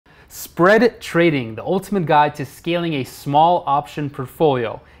Spread trading, the ultimate guide to scaling a small option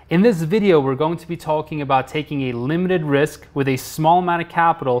portfolio. In this video, we're going to be talking about taking a limited risk with a small amount of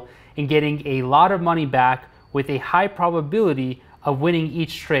capital and getting a lot of money back with a high probability of winning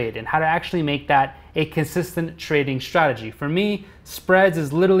each trade, and how to actually make that a consistent trading strategy. For me, spreads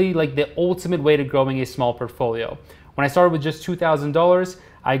is literally like the ultimate way to growing a small portfolio. When I started with just $2,000,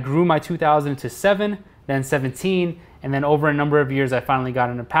 I grew my 2,000 to 7, then 17, and then over a number of years, I finally got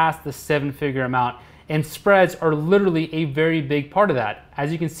into past the 7-figure amount. And spreads are literally a very big part of that.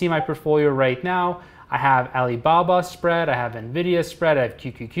 As you can see my portfolio right now, I have Alibaba spread, I have Nvidia spread, I have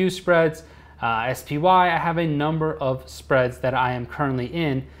QQQ spreads, SPY. I have a number of spreads that I am currently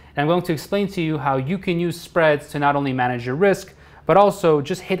in. And I'm going to explain to you how you can use spreads to not only manage your risk, but also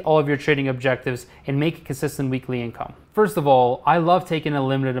just hit all of your trading objectives and make a consistent weekly income. First of all, I love taking a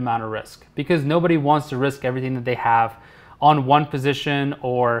limited amount of risk because nobody wants to risk everything that they have on one position,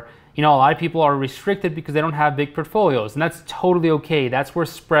 or a lot of people are restricted because they don't have big portfolios, and that's totally okay. That's where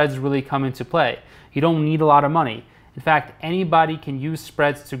spreads really come into play. You don't need a lot of money. In fact, anybody can use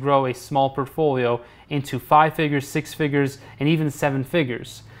spreads to grow a small portfolio into 5 figures, 6 figures, and even 7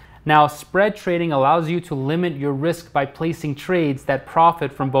 figures. Now, spread trading allows you to limit your risk by placing trades that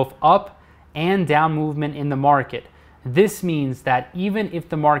profit from both up and down movement in the market. This means that even if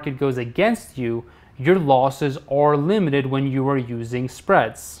the market goes against you, your losses are limited when you are using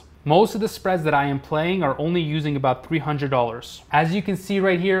spreads. Most of the spreads that I am playing are only using about $300. As you can see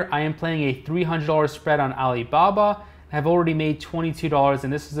right here, I am playing a $300 spread on Alibaba. I've already made $22,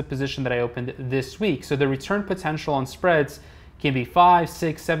 and this is a position that I opened this week. So the return potential on spreads can be 5,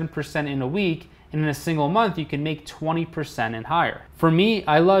 6, 7% in a week, and in a single month you can make 20% and higher. For me,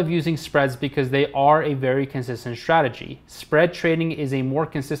 I love using spreads because they are a very consistent strategy. Spread trading is a more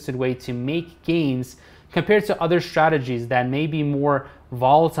consistent way to make gains compared to other strategies that may be more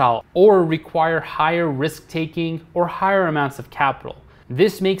volatile or require higher risk taking or higher amounts of capital.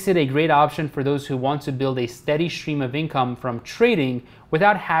 This makes it a great option for those who want to build a steady stream of income from trading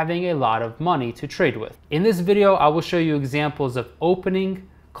without having a lot of money to trade with. In this video, I will show you examples of opening,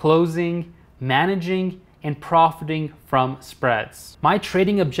 closing, managing, and profiting from spreads. My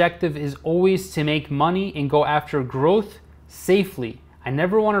trading objective is always to make money and go after growth safely. I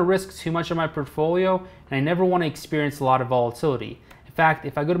never want to risk too much of my portfolio, and I never want to experience a lot of volatility. In fact,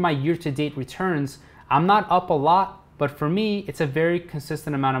 if I go to my year-to-date returns, I'm not up a lot, but for me, it's a very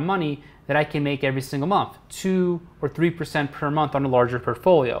consistent amount of money that I can make every single month, 2 or 3% per month on a larger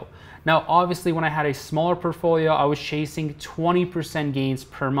portfolio. Now, obviously, when I had a smaller portfolio, I was chasing 20% gains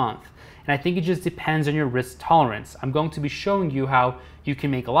per month. And I think it just depends on your risk tolerance. I'm going to be showing you how you can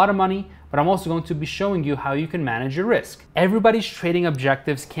make a lot of money, but I'm also going to be showing you how you can manage your risk. Everybody's trading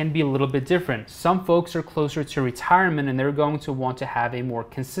objectives can be a little bit different. Some folks are closer to retirement and they're going to want to have a more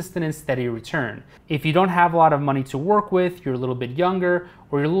consistent and steady return. If you don't have a lot of money to work with, you're a little bit younger,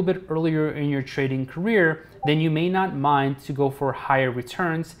 or you're a little bit earlier in your trading career, then you may not mind to go for higher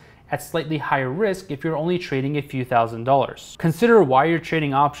returns at slightly higher risk if you're only trading a few $1,000s. Consider why you're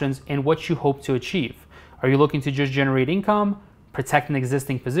trading options and what you hope to achieve. Are you looking to just generate income, protect an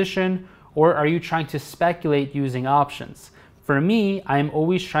existing position, or are you trying to speculate using options? For me, I am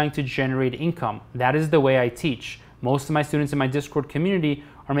always trying to generate income. That is the way I teach. Most of my students in my Discord community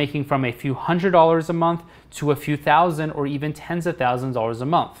are making from a few $100s a month to a few thousand or even tens of thousands of dollars a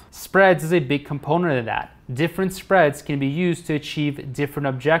month. Spreads is a big component of that. Different spreads can be used to achieve different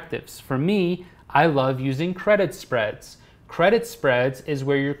objectives. For me, I love using credit spreads. Credit spreads is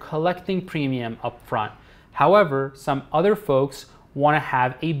where you're collecting premium up front. However, some other folks want to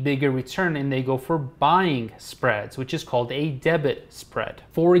have a bigger return and they go for buying spreads, which is called a debit spread.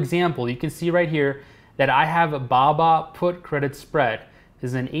 For example, you can see right here that I have a Baba put credit spread.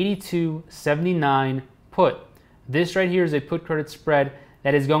 This is an 82.79 put. This right here is a put credit spread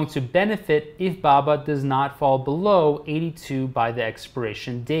that is going to benefit if Baba does not fall below 82 by the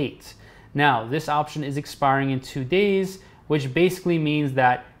expiration date. Now, this option is expiring in 2 days, which basically means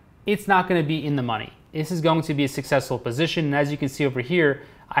that it's not going to be in the money. This is going to be a successful position, and as you can see over here,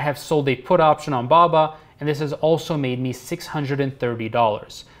 I have sold a put option on Baba, and this has also made me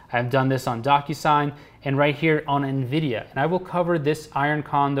 $630. I've done this on DocuSign and right here on Nvidia, and I will cover this iron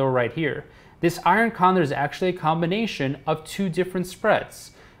condor right here. This iron condor is actually a combination of 2 different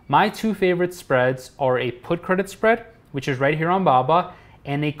spreads. My 2 favorite spreads are a put credit spread, which is right here on Baba,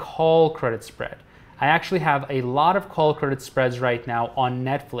 and a call credit spread. I actually have a lot of call credit spreads right now on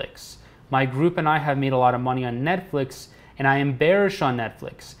Netflix. My group and I have made a lot of money on Netflix, and I am bearish on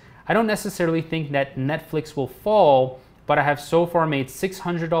Netflix. I don't necessarily think that Netflix will fall, but I have so far made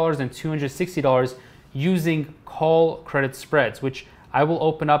 $600 and $260 using call credit spreads, which I will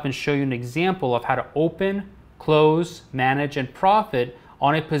open up and show you an example of how to open, close, manage, and profit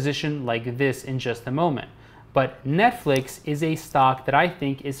on a position like this in just a moment. But Netflix is a stock that I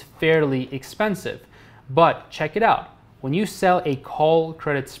think is fairly expensive. But check it out. When you sell a call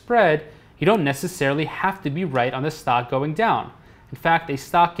credit spread, you don't necessarily have to be right on the stock going down. In fact, a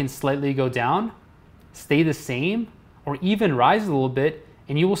stock can slightly go down, stay the same, or even rise a little bit,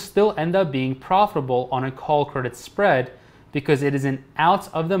 and you will still end up being profitable on a call credit spread because it is an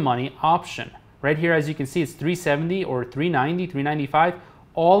out of the money option. Right here, as you can see, it's 370 or 390, 395.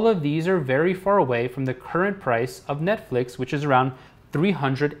 All of these are very far away from the current price of Netflix, which is around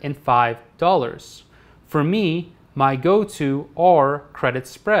 $305. For me, my go-to are credit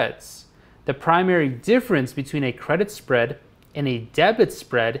spreads. The primary difference between a credit spread and a debit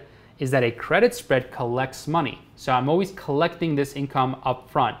spread is that a credit spread collects money. So I'm always collecting this income up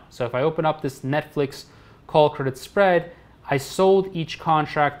front. So if I open up this Netflix call credit spread, I sold each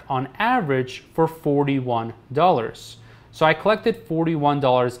contract on average for $41. So I collected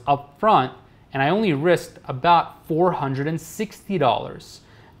 $41 up front and I only risked about $460.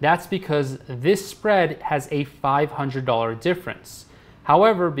 That's because this spread has a $500 difference.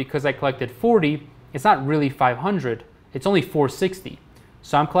 However, because I collected 40, it's not really 500, it's only 460.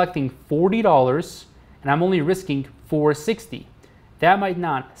 So I'm collecting $40 and I'm only risking 460. That might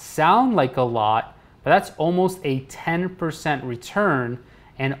not sound like a lot, but that's almost a 10% return.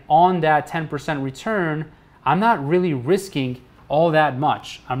 And on that 10% return, I'm not really risking all that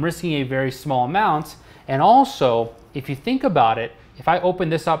much. I'm risking a very small amount. And also, if you think about it, if I open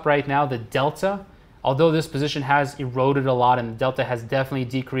this up right now, the delta, although this position has eroded a lot and the delta has definitely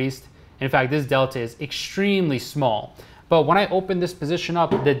decreased. In fact, this delta is extremely small. But when I opened this position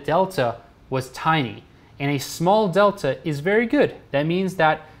up, the delta was tiny. And a small delta is very good. That means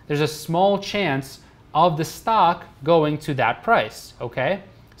that there's a small chance of the stock going to that price, okay?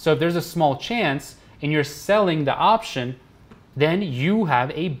 So if there's a small chance and you're selling the option, then you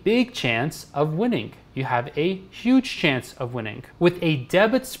have a big chance of winning. You have a huge chance of winning. With a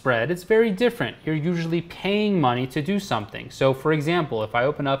debit spread, it's very different. You're usually paying money to do something. So for example, if I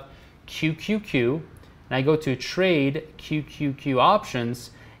open up QQQ and I go to trade QQQ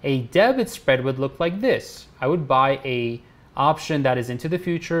options, a debit spread would look like this. I would buy a option that is into the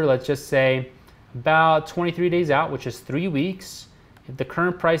future, let's just say about 23 days out, which is 3 weeks. If the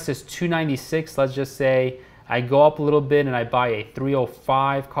current price is $296, let's just say I go up a little bit and I buy a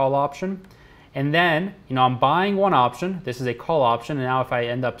 305 call option. And then, I'm buying one option. This is a call option. And now if I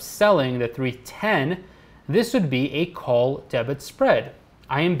end up selling the 310, this would be a call debit spread.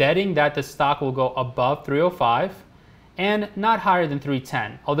 I am betting that the stock will go above 305 and not higher than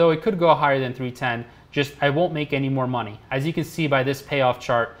 310. Although it could go higher than 310, just I won't make any more money. As you can see by this payoff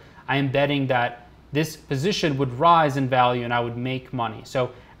chart, I am betting that this position would rise in value and I would make money.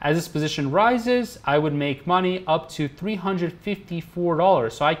 So as this position rises, I would make money up to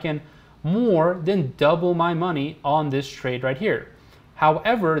 $354. So I can more than double my money on this trade right here.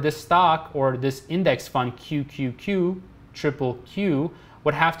 However, this stock or this index fund QQQ, triple Q,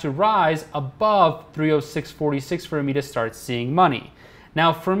 would have to rise above 306.46 for me to start seeing money.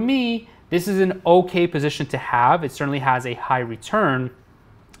 Now for me, this is an okay position to have. It certainly has a high return,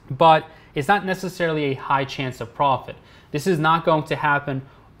 but it's not necessarily a high chance of profit. This is not going to happen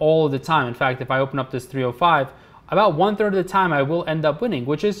all of the time. In fact, if I open up this 305, about 1/3 of the time I will end up winning,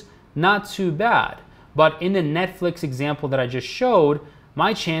 which is not too bad. But in the Netflix example that I just showed,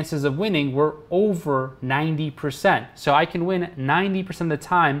 my chances of winning were over 90%. So I can win 90% of the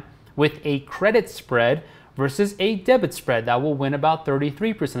time with a credit spread versus a debit spread that will win about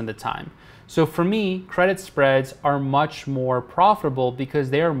 33% of the time. So for me, credit spreads are much more profitable because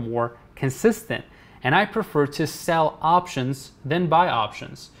they are more consistent. And I prefer to sell options than buy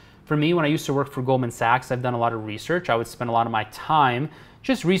options. For me, when I used to work for Goldman Sachs, I've done a lot of research. I would spend a lot of my time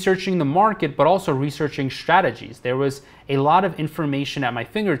just researching the market, but also researching strategies. There was a lot of information at my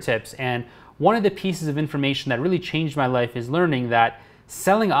fingertips, and one of the pieces of information that really changed my life is learning that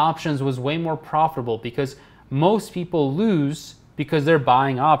selling options was way more profitable because most people lose because they're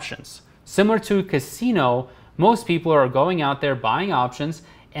buying options. Similar to a casino, most people are going out there buying options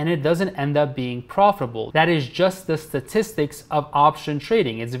and it doesn't end up being profitable. That is just the statistics of option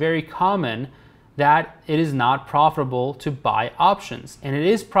trading. It's very common that it is not profitable to buy options. And it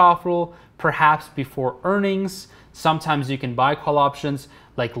is profitable perhaps before earnings. Sometimes you can buy call options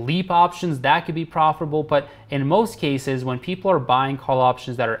like leap options, that could be profitable. But in most cases, when people are buying call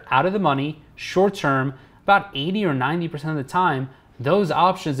options that are out of the money, short term, about 80 or 90% of the time, those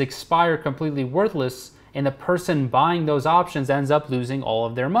options expire completely worthless and the person buying those options ends up losing all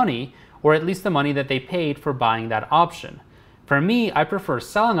of their money, or at least the money that they paid for buying that option. For me, I prefer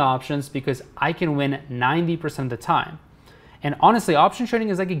selling options because I can win 90% of the time. And honestly, option trading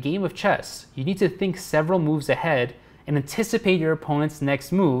is like a game of chess. You need to think several moves ahead and anticipate your opponent's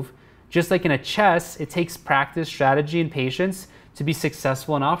next move. Just like in a chess, it takes practice, strategy, and patience to be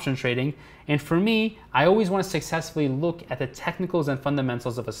successful in option trading. And for me, I always want to successfully look at the technicals and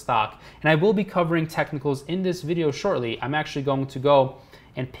fundamentals of a stock. And I will be covering technicals in this video shortly. I'm actually going to go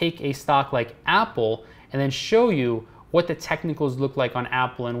and pick a stock like Apple and then show you what the technicals look like on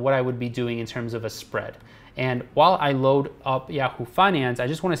Apple and what I would be doing in terms of a spread. And while I load up Yahoo Finance, I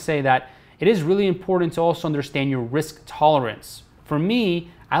just want to say that it is really important to also understand your risk tolerance. For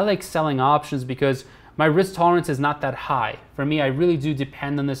me, I like selling options because my risk tolerance is not that high. For me, I really do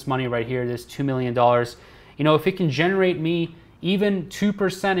depend on this money right here, this $2 million. You know, if it can generate me even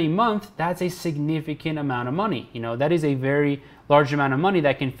 2% a month, that's a significant amount of money. You know, that is a very large amount of money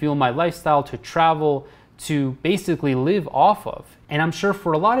that can fuel my lifestyle, to travel, to basically live off of. And I'm sure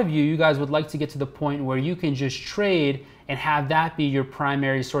for a lot of you, you guys would like to get to the point where you can just trade and have that be your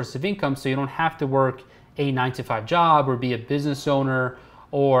primary source of income, so you don't have to work a 9-to-5 job or be a business owner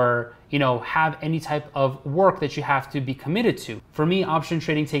or, you know, have any type of work that you have to be committed to. For me, option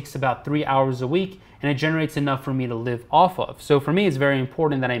trading takes about 3 hours a week and it generates enough for me to live off of. So for me, it's very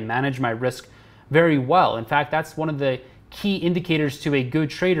important that I manage my risk very well. In fact, that's one of the key indicators to a good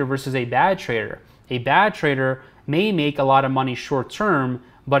trader versus a bad trader. A bad trader may make a lot of money short term,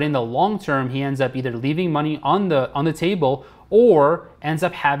 but in the long term, he ends up either leaving money on the table or ends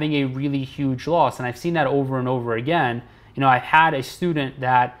up having a really huge loss. And I've seen that over and over again. You know, I had a student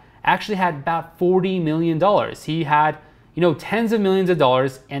that actually had about $40 million. He had, you know, tens of millions of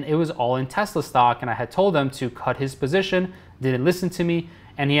dollars, and it was all in Tesla stock. And I had told him to cut his position, didn't listen to me,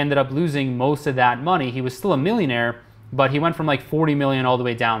 and he ended up losing most of that money. He was still a millionaire, but he went from like 40 million all the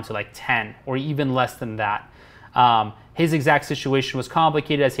way down to like 10 or even less than that. His exact situation was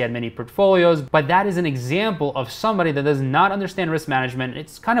complicated as he had many portfolios, but that is an example of somebody that does not understand risk management.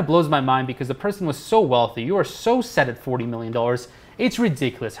 It kind of blows my mind because the person was so wealthy. You are so set at $40 million. It's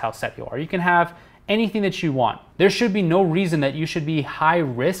ridiculous how set you are. You can have anything that you want. There should be no reason that you should be high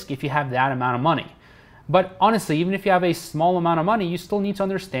risk if you have that amount of money. But honestly, even if you have a small amount of money, you still need to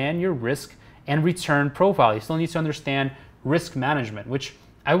understand your risk and return profile. You still need to understand risk management, which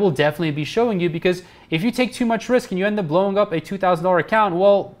I will definitely be showing you, because if you take too much risk and you end up blowing up a $2,000 account,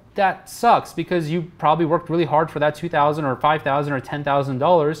 well, that sucks because you probably worked really hard for that $2,000 or $5,000 or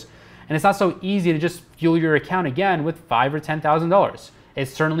 $10,000, and it's not so easy to just fuel your account again with $5,000 or $10,000. It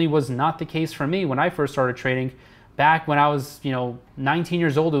certainly was not the case for me when I first started trading back when I was, 19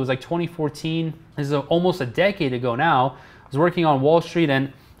 years old. It was like 2014. This is almost a decade ago now. I was working on Wall Street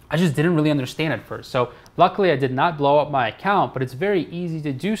and I just didn't really understand at first. So luckily I did not blow up my account, but it's very easy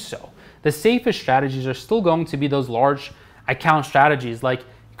to do so. The safest strategies are still going to be those large account strategies like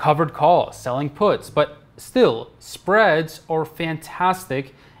covered calls, selling puts, but still spreads are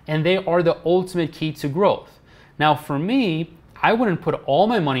fantastic and they are the ultimate key to growth. Now for me, I wouldn't put all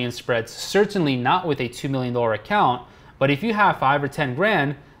my money in spreads, certainly not with a $2 million account, but if you have 5 or 10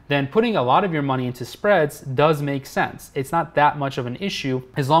 grand, then putting a lot of your money into spreads does make sense. It's not that much of an issue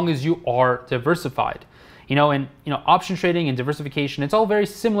as long as you are diversified. Option trading and diversification, it's all very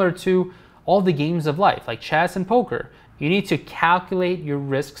similar to all the games of life, like chess and poker. You need to calculate your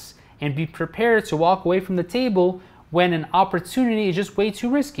risks and be prepared to walk away from the table when an opportunity is just way too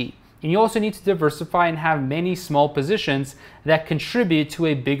risky. And you also need to diversify and have many small positions that contribute to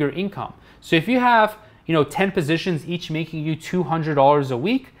a bigger income. So if you have 10 positions, each making you $200 a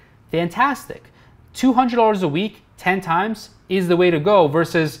week, fantastic. $200 a week, 10 times is the way to go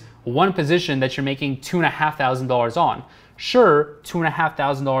versus one position that you're making $2,500 on. Sure,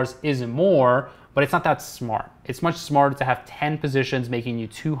 $2,500 is more, but it's not that smart. It's much smarter to have 10 positions making you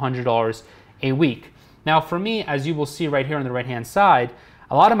 $200 a week. Now for me, as you will see right here on the right-hand side,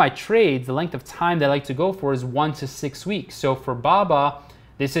 a lot of my trades, the length of time that I like to go for is 1 to 6 weeks. So for BABA,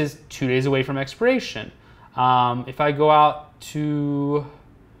 this is 2 days away from expiration. If I go out to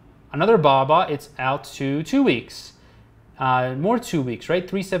another BABA, it's out to 2 weeks. More 2 weeks, right?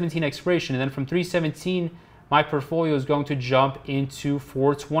 3/17 expiration. And then from 3/17, my portfolio is going to jump into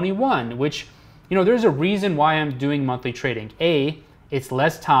 4/21, which, there's a reason why I'm doing monthly trading. A, it's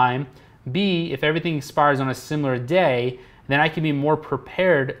less time. B, if everything expires on a similar day, then I can be more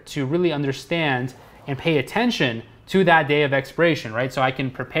prepared to really understand and pay attention to that day of expiration, right? So I can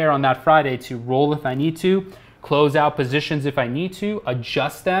prepare on that Friday to roll if I need to, close out positions if I need to,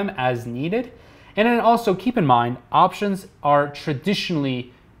 adjust them as needed. And then also keep in mind, options are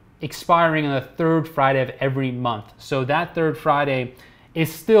traditionally expiring on the 3rd Friday of every month. So that 3rd Friday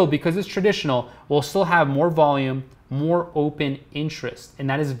is still, because it's traditional, we'll still have more volume, more open interest, and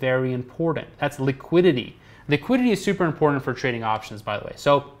that is very important. That's liquidity. Liquidity is super important for trading options, by the way.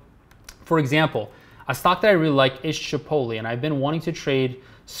 So, for example, a stock that I really like is Chipotle, and I've been wanting to trade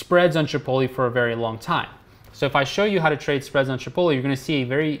spreads on Chipotle for a very long time. So if I show you how to trade spreads on Chipotle, you're going to see a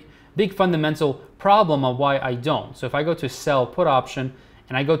very big fundamental problem of why I don't. So if I go to sell put option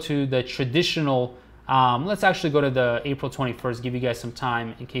and I go to the traditional, let's actually go to the April 21st, give you guys some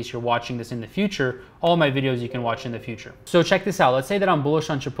time in case you're watching this in the future. All my videos you can watch in the future. So check this out. Let's say that I'm bullish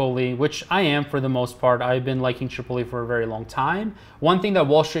on Chipotle, which I am for the most part. I've been liking Chipotle for a very long time. One thing that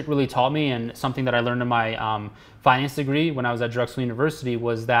Wall Street really taught me, and something that I learned in my finance degree when I was at Drexel University,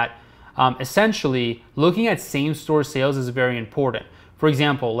 was that essentially looking at same store sales is very important. For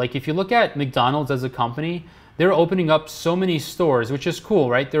example, like if you look at McDonald's as a company, they're opening up so many stores, which is cool,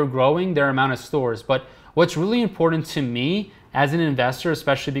 right? They're growing their amount of stores. But what's really important to me as an investor,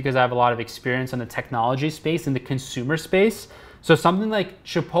 especially because I have a lot of experience in the technology space and the consumer space. So something like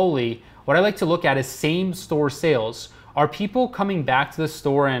Chipotle, what I like to look at is same store sales. Are people coming back to the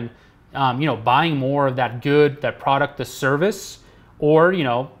store and buying more of that good, that product, the service, or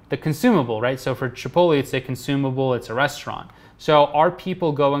the consumable, right? So for Chipotle, it's a consumable, it's a restaurant. So are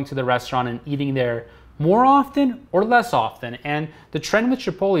people going to the restaurant and eating there more often or less often? And the trend with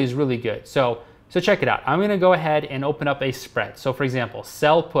Chipotle is really good. So check it out. I'm gonna go ahead and open up a spread. So for example,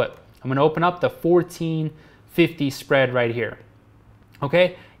 sell put. I'm gonna open up the 14.50 spread right here.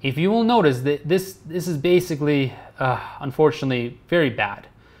 Okay, if you will notice that this is basically, unfortunately, very bad.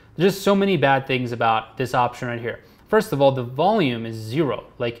 There's just so many bad things about this option right here. First of all, the volume is 0.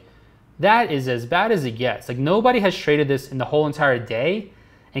 Like, that is as bad as it gets. Like, nobody has traded this in the whole entire day.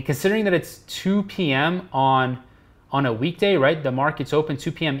 And considering that it's 2 p.m. on a weekday, right? The market's open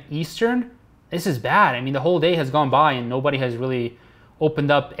 2 p.m. Eastern. This is bad. I mean, the whole day has gone by and nobody has really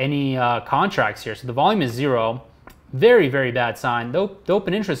opened up any contracts here. So the volume is 0. Very, very bad sign. The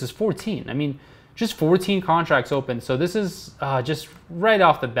open interest is 14. I mean, just 14 contracts open. So this is just right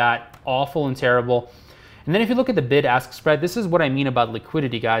off the bat, awful and terrible. And then if you look at the bid-ask spread, this is what I mean about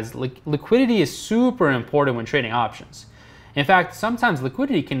liquidity, guys. Liquidity is super important when trading options. In fact, sometimes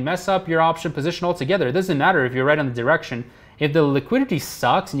liquidity can mess up your option position altogether. It doesn't matter if you're right on the direction. If the liquidity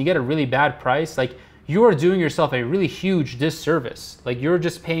sucks and you get a really bad price, like, you are doing yourself a really huge disservice. Like, you're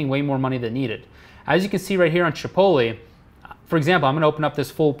just paying way more money than needed. As you can see right here on Chipotle, for example, I'm gonna open up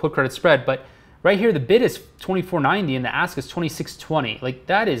this full put credit spread, but right here, the bid is $24.90 and the ask is $26.20. Like,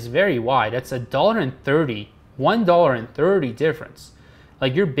 that is very wide. That's $1.30 difference.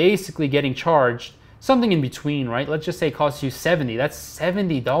 Like, you're basically getting charged something in between, right? Let's just say it costs you $70. That's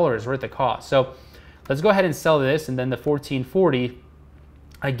 $70 worth of cost. So let's go ahead and sell this, and then the 14.40,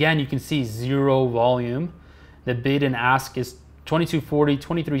 again, you can see 0 volume. The bid and ask is $22.40,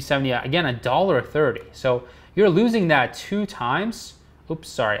 $23.70, again, $1.30. So you're losing that 2 times. Oops,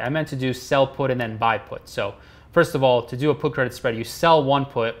 sorry, I meant to do sell put and then buy put. So first of all, to do a put credit spread, you sell one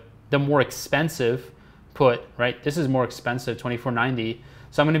put, the more expensive put, right? This is more expensive, $24.90.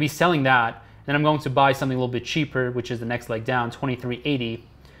 So I'm gonna be selling that. Then I'm going to buy something a little bit cheaper, which is the next leg down, $23.80. And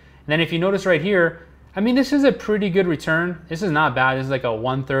then if you notice right here, I mean, this is a pretty good return. This is not bad. This is like a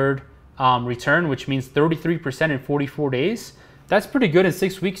 1/3 return, which means 33% in 44 days. That's pretty good. In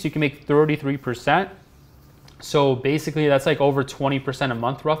 6 weeks, you can make 33%. So basically, that's like over 20% a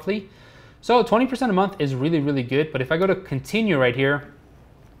month, roughly. So 20% a month is really, really good. But if I go to continue right here,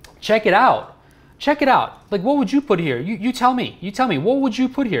 check it out. Check it out. Like, what would you put here? You tell me. You tell me. What would you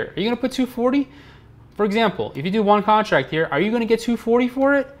put here? Are you going to put 240? For example, if you do one contract here, are you going to get 240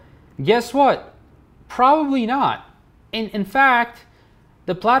 for it? Guess what? Probably not. In fact,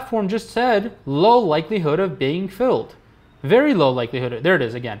 the platform just said low likelihood of being filled. Very low likelihood. There it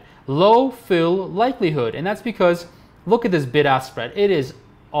is again. Low fill likelihood. And that's because, look at this bid-ask spread. It is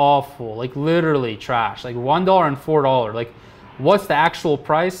awful. Like, literally trash. Like, $1 and $4. Like, what's the actual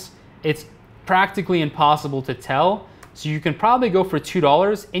price? It's practically impossible to tell. So you can probably go for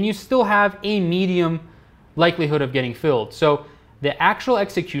 $2 and you still have a medium likelihood of getting filled. So the actual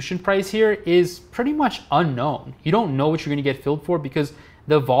execution price here is pretty much unknown. You don't know what you're going to get filled for because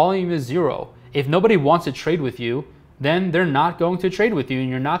the volume is 0. If nobody wants to trade with you, then they're not going to trade with you and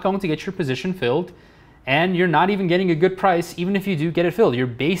you're not going to get your position filled, and you're not even getting a good price. Even if you do get it filled, you're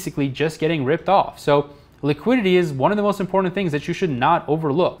basically just getting ripped off. So liquidity is one of the most important things that you should not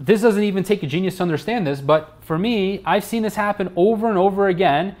overlook. This doesn't even take a genius to understand this, but for me, I've seen this happen over and over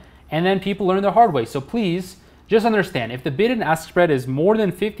again, and then people learn the hard way. So please just understand, if the bid and ask spread is more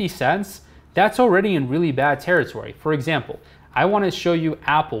than 50 cents, that's already in really bad territory. For example, I want to show you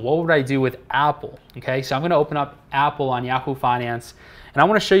Apple. What would I do with Apple? Okay, so I'm going to open up Apple on Yahoo Finance, and I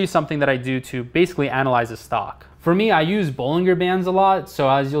want to show you something that I do to basically analyze a stock. For me, I use Bollinger Bands a lot. So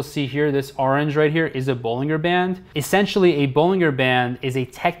as you'll see here, this orange right here is a Bollinger Band. Essentially, a Bollinger Band is a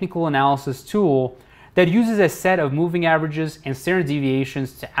technical analysis tool that uses a set of moving averages and standard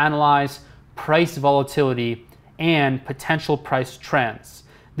deviations to analyze price volatility and potential price trends.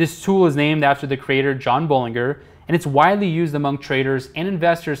 This tool is named after the creator, John Bollinger, and it's widely used among traders and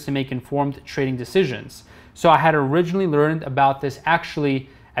investors to make informed trading decisions. So I had originally learned about this actually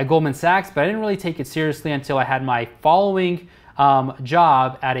at Goldman Sachs, but I didn't really take it seriously until I had my following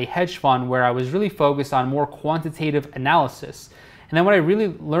job at a hedge fund where I was really focused on more quantitative analysis. And then what I really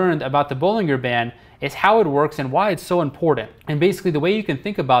learned about the Bollinger Band is how it works and why it's so important. And basically the way you can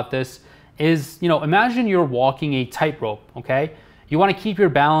think about this is, imagine you're walking a tightrope, okay? You want to keep your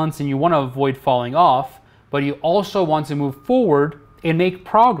balance and you want to avoid falling off, but you also want to move forward and make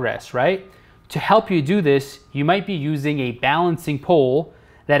progress, right? To help you do this, you might be using a balancing pole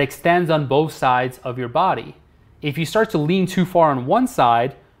that extends on both sides of your body. If you start to lean too far on one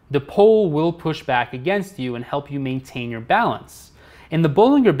side, the pole will push back against you and help you maintain your balance. And the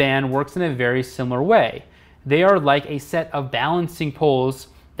Bollinger Band works in a very similar way. They are like a set of balancing poles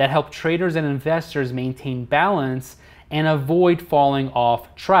that help traders and investors maintain balance and avoid falling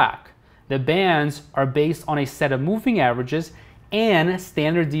off track. The bands are based on a set of moving averages and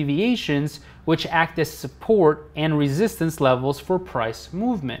standard deviations which act as support and resistance levels for price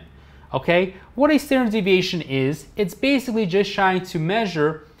movement. Okay, what a standard deviation is, it's basically just trying to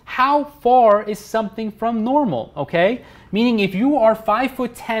measure how far is something from normal, okay? Meaning if you are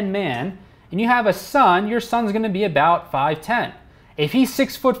 5'10" man and you have a son, your son's gonna be about 5'10". If he's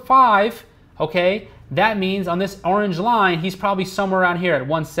 6'5", okay, that means on this orange line, he's probably somewhere around here at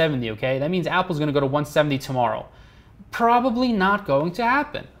 170, okay? That means Apple's gonna go to 170 tomorrow. Probably not going to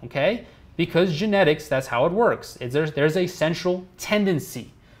happen, okay? Because genetics, that's how it works. There's a central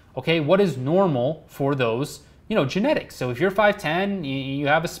tendency, okay? What is normal for those, genetics? So if you're 5'10", you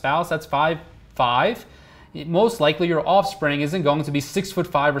have a spouse that's 5'5", most likely your offspring isn't going to be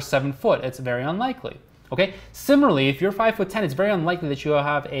 6'5" or 7 foot. It's very unlikely, okay? Similarly, if you're 5'10", it's very unlikely that you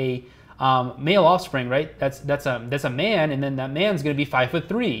have a male offspring, right? That's a man, and then that man's gonna be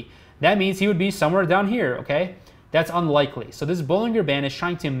 5'3". That means he would be somewhere down here, okay? That's unlikely. So this Bollinger Band is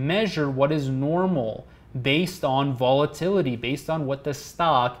trying to measure what is normal based on volatility, based on what the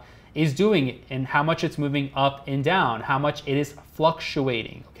stock is doing and how much it's moving up and down, how much it is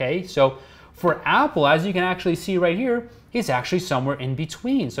fluctuating, okay? So for Apple, as you can actually see right here, it's actually somewhere in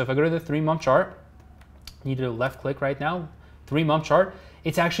between. So if I go to the 3-month chart, need to left click right now, 3-month chart,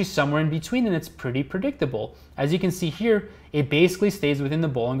 it's actually somewhere in between and it's pretty predictable. As you can see here, it basically stays within the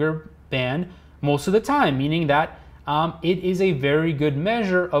Bollinger Band most of the time, meaning that it is a very good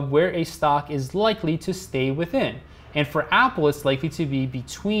measure of where a stock is likely to stay within. And for Apple, it's likely to be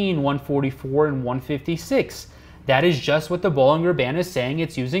between 144 and 156. That is just what the Bollinger Band is saying.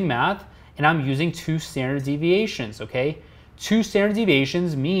 It's using math, and I'm using 2 standard deviations, okay? 2 standard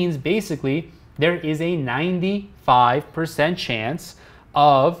deviations means basically there is a 95% chance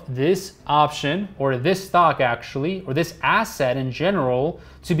of this option, or this stock actually, or this asset in general,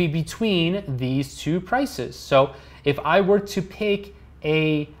 to be between these 2 prices. So if I were to pick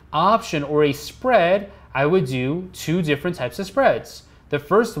a option or a spread, I would do 2 different types of spreads. The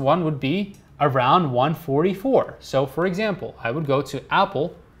first one would be around 144. So for example, I would go to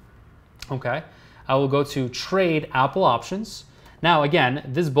Apple, okay? I will go to trade Apple options. Now again,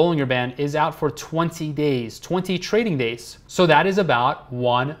 this Bollinger Band is out for 20 days, 20 trading days. So that is about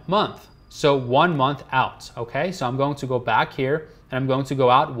 1 month. So 1 month out, okay? So I'm going to go back here and I'm going to go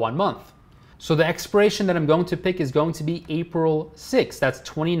out 1 month. So the expiration that I'm going to pick is going to be April 6th. That's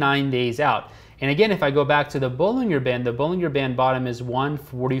 29 days out. And again, if I go back to the Bollinger Band bottom is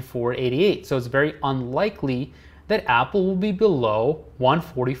 144.88. So it's very unlikely that Apple will be below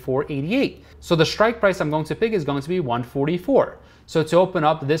 144.88. So the strike price I'm going to pick is going to be 144. So to open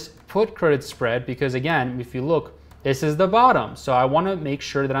up this put credit spread, because again, if you look, this is the bottom. So I want to make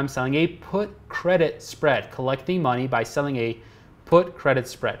sure that I'm selling a put credit spread, collecting money by selling a put credit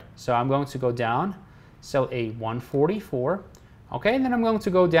spread. So I'm going to go down, sell a 144. Okay, and then I'm going to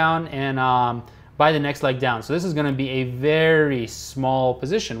go down and buy the next leg down. So this is going to be a very small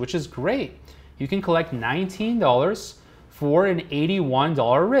position, which is great. You can collect $19 for an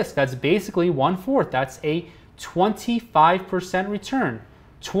 $81 risk. That's basically 1/4. That's a 25% return.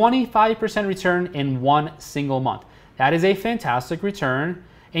 25% return in 1 single month. That is a fantastic return.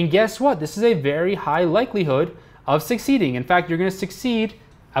 And guess what? This is a very high likelihood of succeeding. In fact, you're going to succeed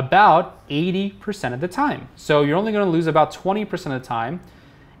about 80% of the time. So you're only going to lose about 20% of the time,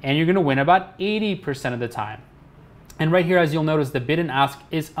 and you're going to win about 80% of the time. And right here, as you'll notice, the bid and ask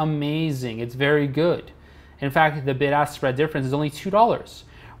is amazing. It's very good. In fact, the bid-ask spread difference is only $2.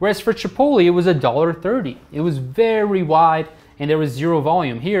 Whereas for Chipotle, it was $1.30. It was very wide and there was zero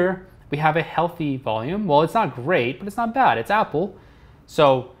volume. Here, we have a healthy volume. Well, it's not great, but it's not bad. It's Apple.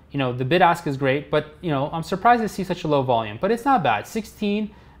 So, the bid-ask is great, but, I'm surprised to see such a low volume, but it's not bad.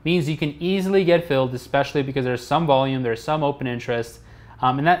 16 means you can easily get filled, especially because there's some volume, there's some open interest.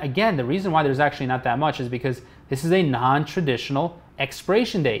 And that, again, the reason why there's actually not that much is because this is a non-traditional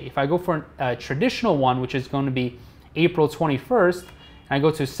expiration date. If I go for a traditional one, which is going to be April 21st, and I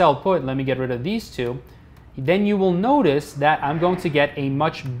go to sell put, let me get rid of these two, then you will notice that I'm going to get a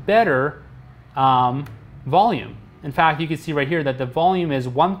much better volume. In fact, you can see right here that the volume is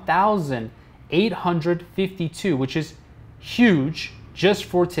 1,852, which is huge just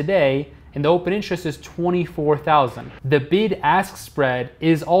for today, and the open interest is 24,000. The bid-ask spread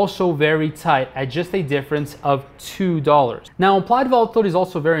is also very tight at just a difference of $2. Now, implied volatility is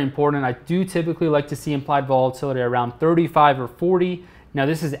also very important. I do typically like to see implied volatility around 35 or 40. Now,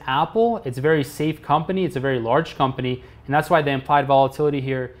 this is Apple. It's a very safe company. It's a very large company, and that's why the implied volatility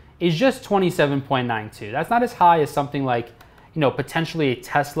here is just 27.92. That's not as high as something like, potentially a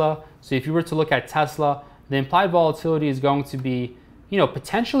Tesla. So if you were to look at Tesla, the implied volatility is going to be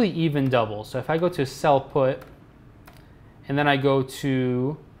potentially even double. So if I go to sell put, and then I go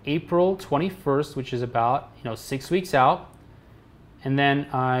to April 21st, which is about 6 weeks out, and then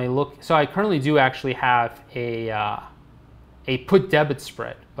I look, so I currently do actually have a put debit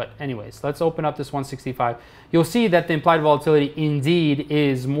spread. But anyways, let's open up this 165. You'll see that the implied volatility indeed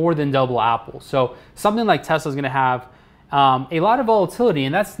is more than double Apple. So something like Tesla is going to have a lot of volatility,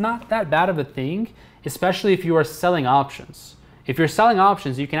 and that's not that bad of a thing, especially if you are selling options. If you're selling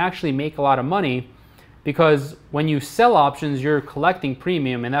options, you can actually make a lot of money because when you sell options, you're collecting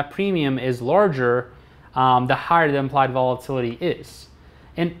premium, and that premium is larger the higher the implied volatility is.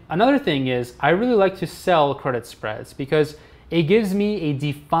 And another thing is, I really like to sell credit spreads because it gives me a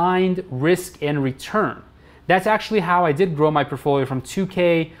defined risk and return. That's actually how I did grow my portfolio from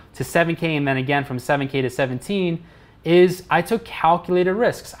 2K to 7K, and then again from 7K to 17, is I took calculated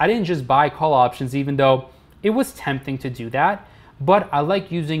risks. I didn't just buy call options, even though it was tempting to do that, but I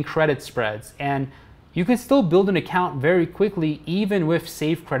like using credit spreads. And you can still build an account very quickly, even with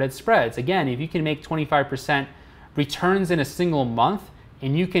safe credit spreads. Again, if you can make 25% returns in a single month,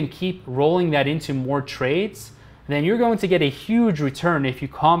 and you can keep rolling that into more trades, then you're going to get a huge return if you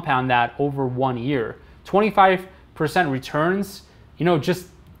compound that over 1 year. 25% returns, just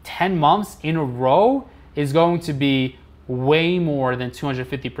 10 months in a row is going to be way more than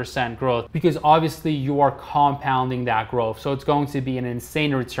 250% growth, because obviously you are compounding that growth. So it's going to be an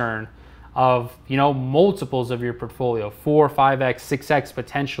insane return of, multiples of your portfolio, 4, 5x, 6x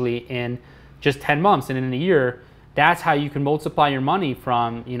potentially in just 10 months. And in a year, that's how you can multiply your money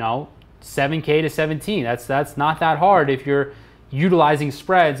from, 7K to 17. That's not that hard if you're utilizing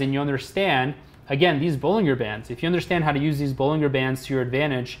spreads and you understand, again, these Bollinger Bands. If you understand how to use these Bollinger Bands to your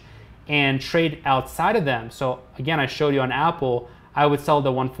advantage and trade outside of them. So again, I showed you on Apple, I would sell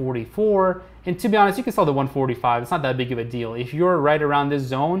the 144. And to be honest, you can sell the 145. It's not that big of a deal. If you're right around this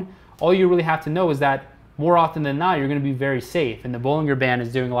zone, all you really have to know is that more often than not, you're going to be very safe. And the Bollinger Band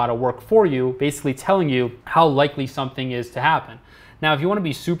is doing a lot of work for you, basically telling you how likely something is to happen. Now, if you want to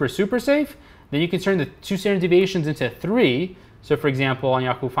be super, super safe, then you can turn the 2 standard deviations into 3. So for example, on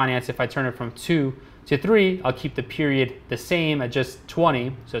Yahoo Finance, if I turn it from 2 to 3, I'll keep the period the same at just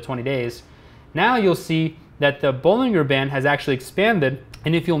 20, so 20 days. Now you'll see that the Bollinger Band has actually expanded.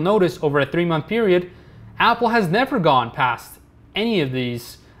 And if you'll notice, over a 3-month period, Apple has never gone past any of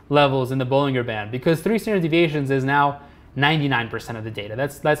these levels in the Bollinger Band, because 3 standard deviations is now 99% of the data.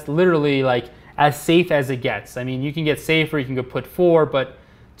 That's literally like as safe as it gets. I mean, you can get safer, you can go put 4, but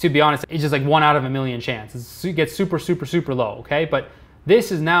to be honest, it's just like 1 out of a million chance. It gets super, super, super low, okay? But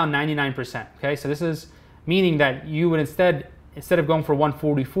this is now 99%, okay? So this is meaning that you would instead of going for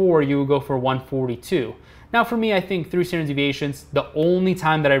 144, you would go for 142. Now for me, I think 3 standard deviations, the only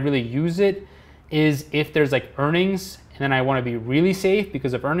time that I really use it is if there's like earnings and then I want to be really safe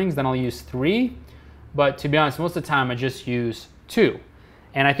because of earnings, then I'll use 3. But to be honest, most of the time I just use 2.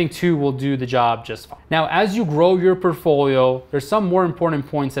 And I think 2 will do the job just fine. Now, as you grow your portfolio, there's some more important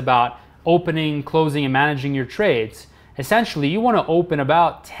points about opening, closing, and managing your trades. Essentially, you want to open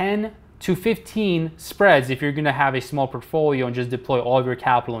about 10 to 15 spreads if you're going to have a small portfolio and just deploy all of your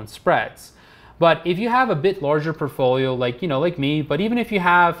capital in spreads. But if you have a bit larger portfolio, like me, but even if you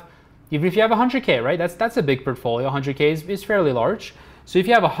have 100K, right? That's a big portfolio. 100K is fairly large. So if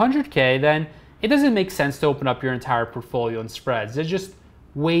you have 100K, then it doesn't make sense to open up your entire portfolio in spreads. It's just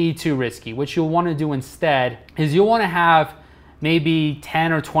way too risky. What you'll want to do instead is you'll want to have maybe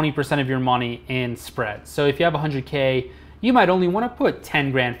 10 or 20% of your money in spreads. So if you have 100K, you might only want to put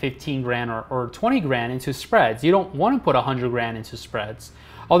 10 grand, 15 grand, or 20 grand into spreads. You don't want to put 100 grand into spreads.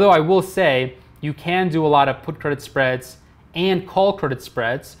 Although I will say you can do a lot of put credit spreads and call credit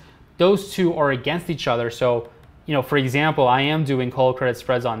spreads. Those two are against each other. So, for example, I am doing call credit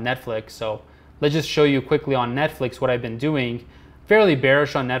spreads on Netflix. So let's just show you quickly on Netflix what I've been doing. Fairly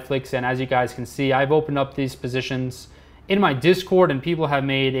bearish on Netflix, and as you guys can see, I've opened up these positions in my Discord and people have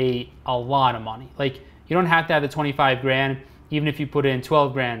made a lot of money. Like, you don't have to have the 25 grand. Even if you put in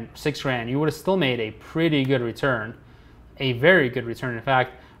 12 grand, 6 grand, you would have still made a pretty good return, a very good return. In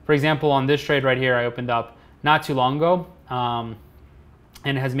fact, for example, on this trade right here, I opened up not too long ago, and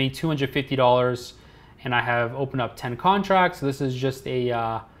it has made $250, and I have opened up 10 contracts. So this is just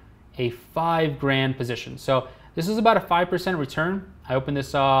a 5 grand position. So this is about a 5% return. I opened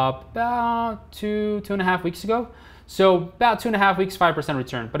this up about two and a half weeks ago. So about 2.5 weeks, 5%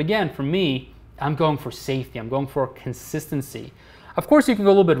 return. But again, for me, I'm going for safety. I'm going for consistency. Of course, you can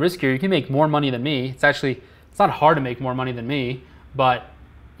go a little bit riskier. You can make more money than me. It's not hard to make more money than me, but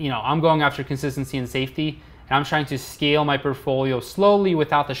I'm going after consistency and safety, and I'm trying to scale my portfolio slowly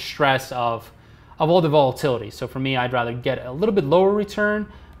without the stress of all the volatility. So for me, I'd rather get a little bit lower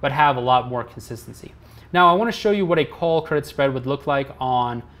return, but have a lot more consistency. Now, I want to show you what a call credit spread would look like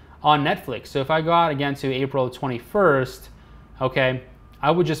on Netflix. So if I go out again to April 21st, okay, I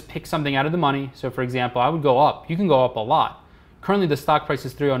would just pick something out of the money. So for example, I would go up. You can go up a lot. Currently the stock price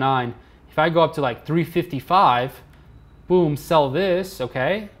is 309. If I go up to like 355, boom, sell this,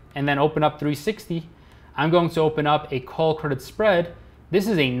 okay, and then open up 360, I'm going to open up a call credit spread. This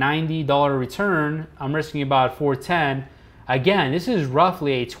is a $90 return. I'm risking about 410. Again, this is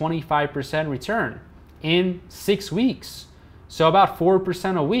roughly a 25% return in 6 weeks. So about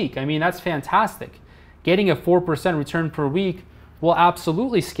 4% a week. I mean, that's fantastic. Getting a 4% return per week will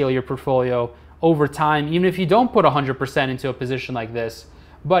absolutely scale your portfolio over time, even if you don't put 100% into a position like this.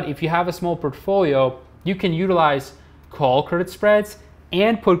 But if you have a small portfolio, you can utilize call credit spreads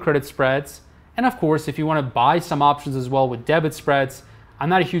and put credit spreads. And of course, if you want to buy some options as well with debit spreads, I'm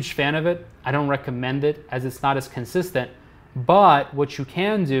not a huge fan of it. I don't recommend it as it's not as consistent. But what you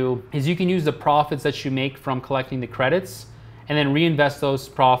can do is you can use the profits that you make from collecting the credits and then reinvest those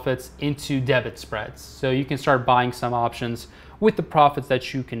profits into debit spreads. So you can start buying some options with the profits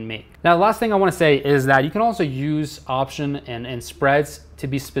that you can make. Now, the last thing I want to say is that you can also use option and spreads to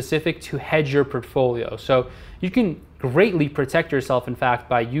be specific to hedge your portfolio. So you can greatly protect yourself, in fact,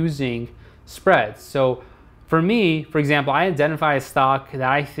 by using spreads. So for me, for example, I identify a stock that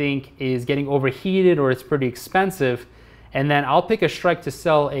I think is getting overheated or it's pretty expensive, and then I'll pick a strike to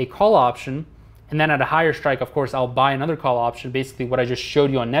sell a call option, and then at a higher strike, of course, I'll buy another call option, basically what I just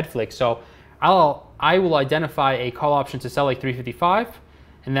showed you on Netflix. So I will identify a call option to sell like 355,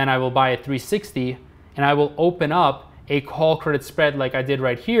 and then I will buy at 360, and I will open up a call credit spread like I did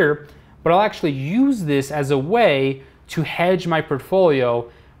right here, but I'll actually use this as a way to hedge my portfolio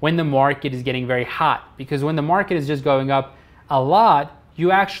when the market is getting very hot. Because when the market is just going up a lot,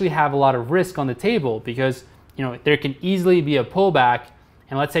 you actually have a lot of risk on the table, because there can easily be a pullback.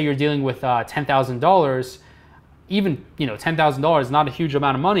 And let's say you're dealing with $10,000, even $10,000 is not a huge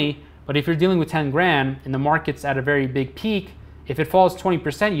amount of money, but if you're dealing with 10 grand and the market's at a very big peak, if it falls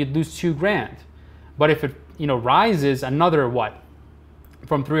 20%, you'd lose 2 grand. But if it rises another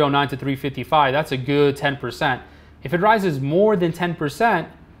from 309 to 355, that's a good 10%. If it rises more than 10%,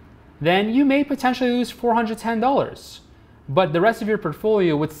 then you may potentially lose $410. But the rest of your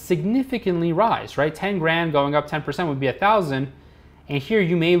portfolio would significantly rise, right? 10 grand going up 10% would be 1,000. And here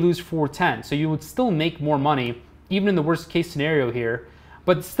you may lose 410. So you would still make more money, even in the worst case scenario here.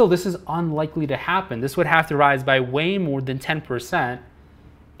 But still, this is unlikely to happen. This would have to rise by way more than 10%.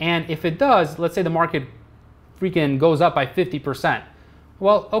 And if it does, let's say the market freaking goes up by 50%.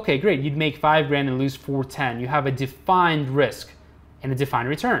 Well, okay, great. You'd make 5 grand and lose 410. You have a defined risk and a defined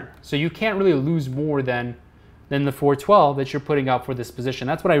return. So you can't really lose more than the 412 that you're putting out for this position.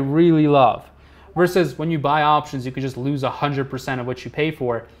 That's what I really love. Versus when you buy options, you could just lose 100% of what you pay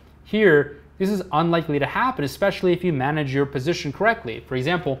for. Here, this is unlikely to happen, especially if you manage your position correctly. For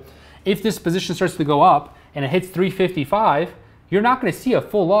example, if this position starts to go up and it hits 355, you're not going to see a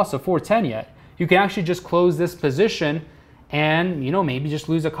full loss of 410 yet. You can actually just close this position and maybe just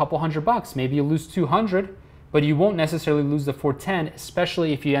lose a couple $100. Maybe you lose 200, but you won't necessarily lose the 410,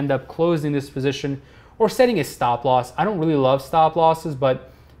 especially if you end up closing this position or setting a stop loss. I don't really love stop losses,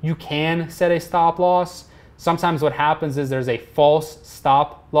 but you can set a stop loss. Sometimes what happens is there's a false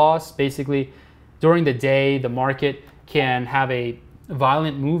stop loss. Basically, during the day, the market can have a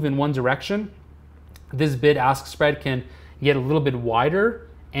violent move in one direction. This bid-ask spread can get a little bit wider,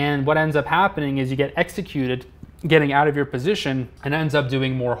 and what ends up happening is you get executed, getting out of your position, and ends up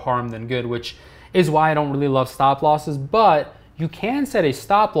doing more harm than good, which is why I don't really love stop losses. But you can set a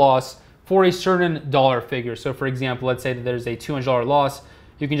stop loss for a certain dollar figure. So for example, let's say that there's a $200 loss.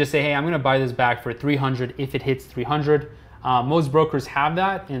 You can just say, hey, I'm gonna buy this back for 300 if it hits 300. Most brokers have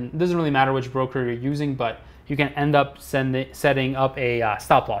that, and it doesn't really matter which broker you're using, but you can end up setting up a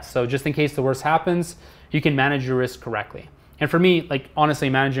stop loss. So just in case the worst happens, you can manage your risk correctly. And for me, like honestly,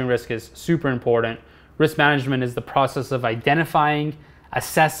 managing risk is super important. Risk management is the process of identifying,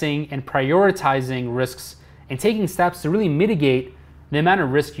 assessing, and prioritizing risks and taking steps to really mitigate the amount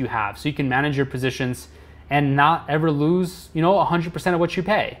of risk you have so you can manage your positions and not ever lose, 100% of what you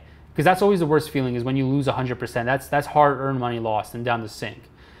pay. Because that's always the worst feeling, is when you lose 100%. That's hard-earned money lost and down the sink.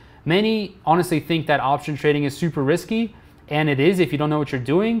 Many honestly think that option trading is super risky, and it is if you don't know what you're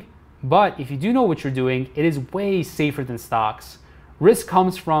doing. But if you do know what you're doing, it is way safer than stocks. Risk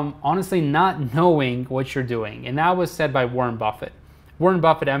comes from honestly not knowing what you're doing, and that was said by Warren Buffett. Warren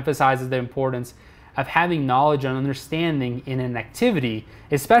Buffett emphasizes the importance of having knowledge and understanding in an activity,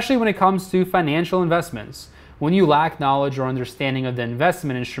 especially when it comes to financial investments. When you lack knowledge or understanding of the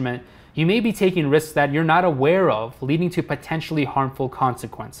investment instrument, you may be taking risks that you're not aware of, leading to potentially harmful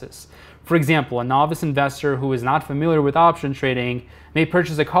consequences. For example, a novice investor who is not familiar with option trading may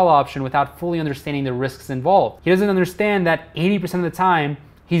purchase a call option without fully understanding the risks involved. He doesn't understand that 80% of the time,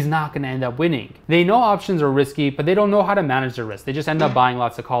 he's not going to end up winning. They know options are risky, but they don't know how to manage the risk. They just end up buying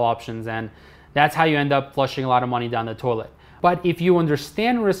lots of call options, and that's how you end up flushing a lot of money down the toilet. But if you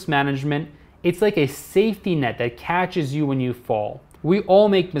understand risk management, it's like a safety net that catches you when you fall. We all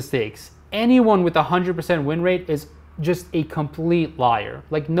make mistakes. Anyone with a 100% win rate is just a complete liar.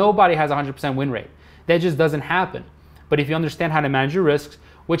 Like, nobody has a 100% win rate. That just doesn't happen. But if you understand how to manage your risks,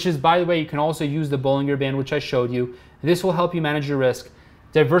 which is, by the way, you can also use the Bollinger Band, which I showed you. This will help you manage your risk.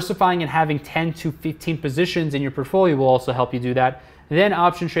 Diversifying and having 10 to 15 positions in your portfolio will also help you do that. Then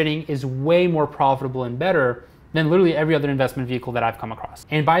option trading is way more profitable and better than literally every other investment vehicle that I've come across.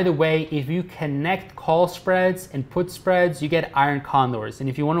 And by the way, if you connect call spreads and put spreads, you get iron condors. And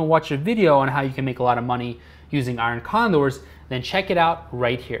if you want to watch a video on how you can make a lot of money using iron condors, then check it out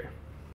right here.